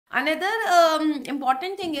Another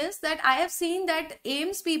important thing is that I have seen that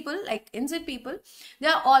AIMS people, like INICET people, they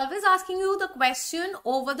are always asking you the question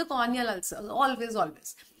over the corneal ulcer,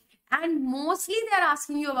 always. And mostly they are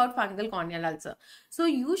asking you about fungal corneal ulcer. So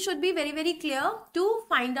you should be very, very clear to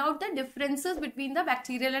find out the differences between the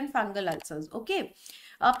bacterial and fungal ulcers. Okay.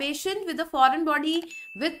 A patient with a foreign body,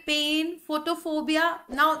 with pain, photophobia.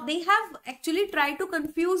 Now they have actually tried to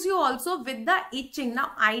confuse you also with the itching.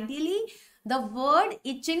 Now ideally the word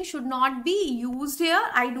itching should not be used here.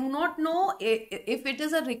 I do not know if it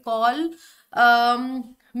is a recall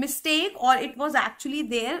mistake or it was actually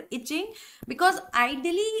there, itching, because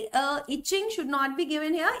ideally itching should not be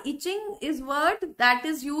given here. Itching is word that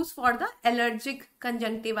is used for the allergic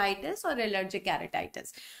conjunctivitis or allergic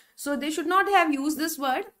keratitis. So they should not have used this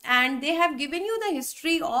word, and they have given you the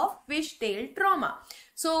history of fishtail trauma.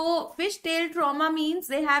 So fishtail trauma means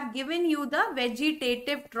they have given you the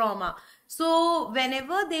vegetative trauma. So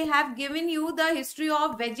whenever they have given you the history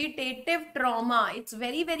of vegetative trauma, it's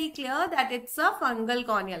very, very clear that it's a fungal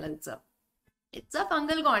corneal ulcer. It's a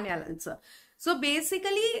fungal corneal ulcer. So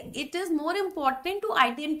basically, it is more important to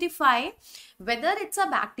identify whether it's a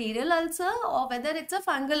bacterial ulcer or whether it's a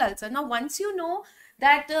fungal ulcer. Now, once you know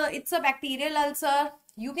that it's a bacterial ulcer,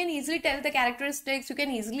 you can easily tell the characteristics, you can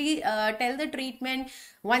easily tell the treatment.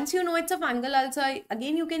 Once you know it's a fungal ulcer,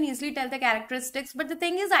 again you can easily tell the characteristics, but the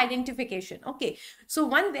thing is identification. Okay, so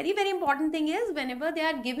one very, very important thing is whenever they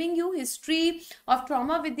are giving you history of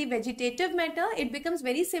trauma with the vegetative matter, it becomes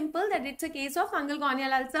very simple that it's a case of fungal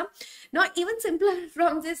corneal ulcer. Now even simpler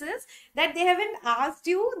from this is that they haven't asked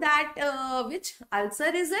you that which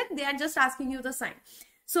ulcer is it, they are just asking you the sign.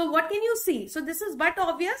 So what can you see? So this is but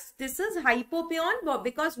obvious. This is hypopion,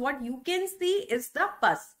 because what you can see is the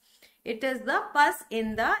pus. It is the pus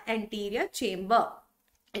in the anterior chamber.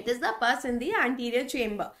 It is the pus in the anterior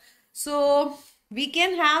chamber. So we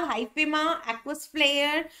can have hyphema, aqueous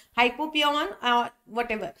flare, hypopion, or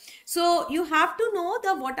whatever. So you have to know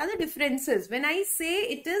what are the differences. When I say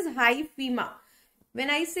it is hyphema, when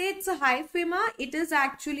I say it's a hyphema, it is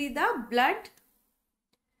actually the blood.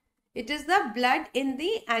 It is the blood in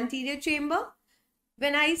the anterior chamber.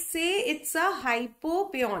 When I say it's a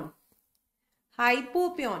hypopion,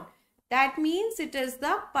 that means it is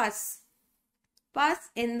the pus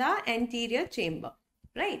in the anterior chamber,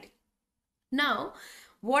 right? Now,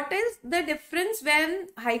 what is the difference when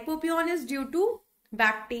hypopion is due to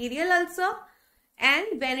bacterial ulcer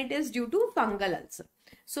and when it is due to fungal ulcer?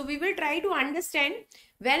 So we will try to understand.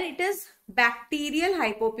 When it is bacterial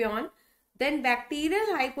hypopion, then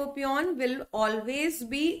bacterial hypopion will always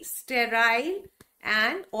be sterile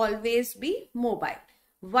and always be mobile.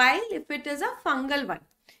 While if it is a fungal one,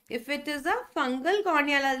 if it is a fungal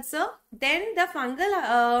corneal ulcer, then the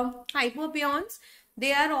fungal hypopions,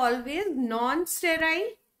 they are always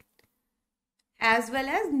non-sterile as well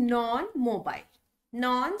as non-mobile.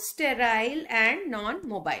 Non-sterile and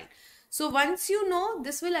non-mobile. So once you know,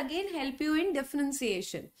 this will again help you in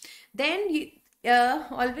differentiation. Then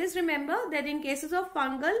always remember that in cases of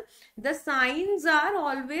fungal, the signs are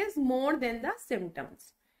always more than the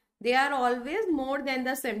symptoms. They are always more than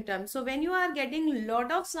the symptoms. So when you are getting a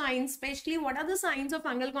lot of signs, especially what are the signs of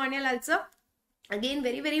fungal corneal ulcer? Again,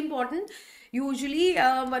 very, very important. Usually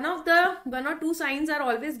one or two signs are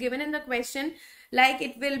always given in the question, like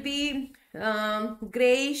it will be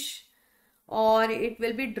grayish, or it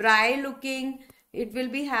will be dry looking. It will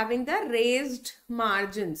be having the raised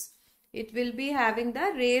margins. It will be having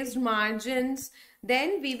the raised margins.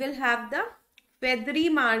 Then we will have the feathery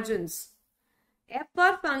margins. F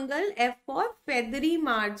for fungal, F for feathery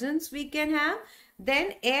margins we can have.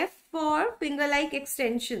 Then F for finger-like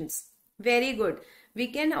extensions. Very good. We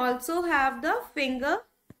can also have the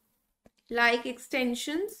finger-like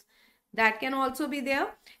extensions. That can also be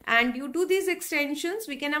there. And due to these extensions,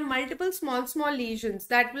 we can have multiple small lesions.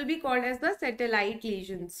 That will be called as the satellite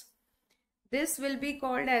lesions. This will be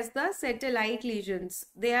called as the satellite lesions.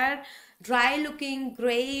 They are dry looking,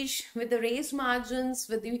 grayish, with the raised margins,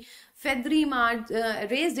 with the feathery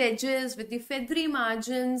raised edges, with the feathery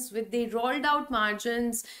margins, with the rolled out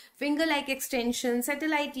margins, finger-like extensions,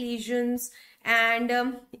 satellite lesions,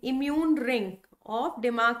 and immune ring of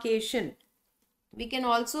demarcation. We can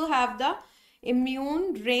also have the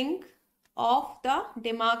immune ring of the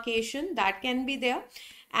demarcation, that can be there.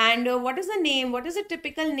 And what is the name? What is the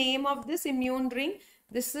typical name of this immune ring?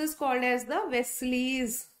 This is called as the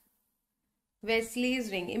Wesley's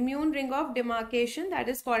ring. Immune ring of demarcation, that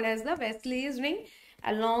is called as the Wesley's ring.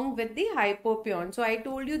 along with the hypopion. So I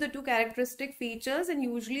told you the two characteristic features, and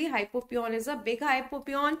usually hypopion is a big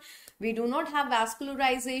hypopion. We do not have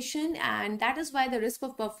vascularization, and that is why the risk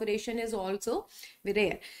of perforation is also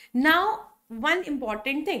rare. Now, one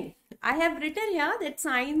important thing, I have written here that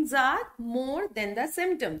signs are more than the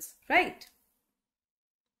symptoms, right?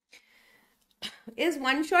 Is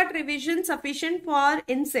one shot revision sufficient for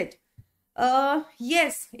INICET?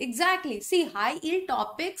 Yes, exactly. See, high yield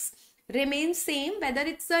topics remain same whether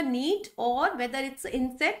it's a NEET or whether it's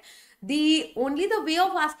INICET. Only the way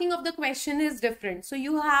of asking of the question is different. So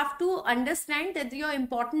you have to understand that your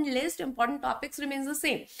important list, important topics remains the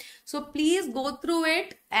same. So please go through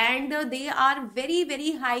it, and they are very,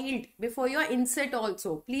 very high yield before your INICET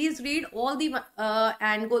also. Please read all the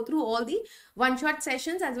and go through all the one-shot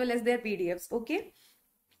sessions as well as their PDFs. Okay.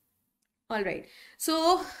 All right.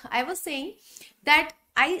 So I was saying that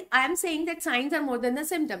I am saying that signs are more than the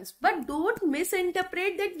symptoms, but don't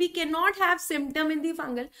misinterpret that we cannot have symptom in the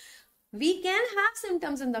fungal. We can have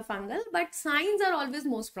symptoms in the fungal, but signs are always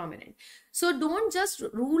most prominent. So don't just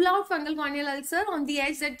rule out fungal corneal ulcer on the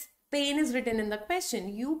edge that pain is written in the question.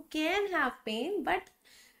 You can have pain, but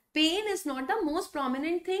pain is not the most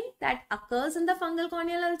prominent thing that occurs in the fungal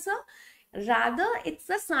corneal ulcer. Rather, it's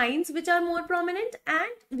the signs which are more prominent,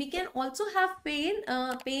 and we can also have pain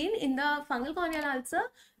in the fungal corneal ulcer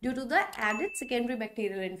due to the added secondary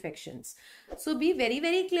bacterial infections. So be very,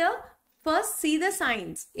 very clear. First, see the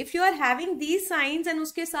signs. If you are having these signs and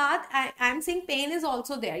uske saath, I am saying pain is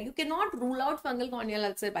also there. You cannot rule out fungal corneal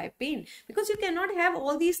ulcer by pain because you cannot have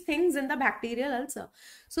all these things in the bacterial ulcer.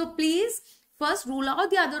 So please first rule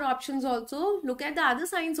out the other options also, look at the other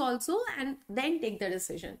signs also, and then take the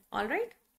decision. All right.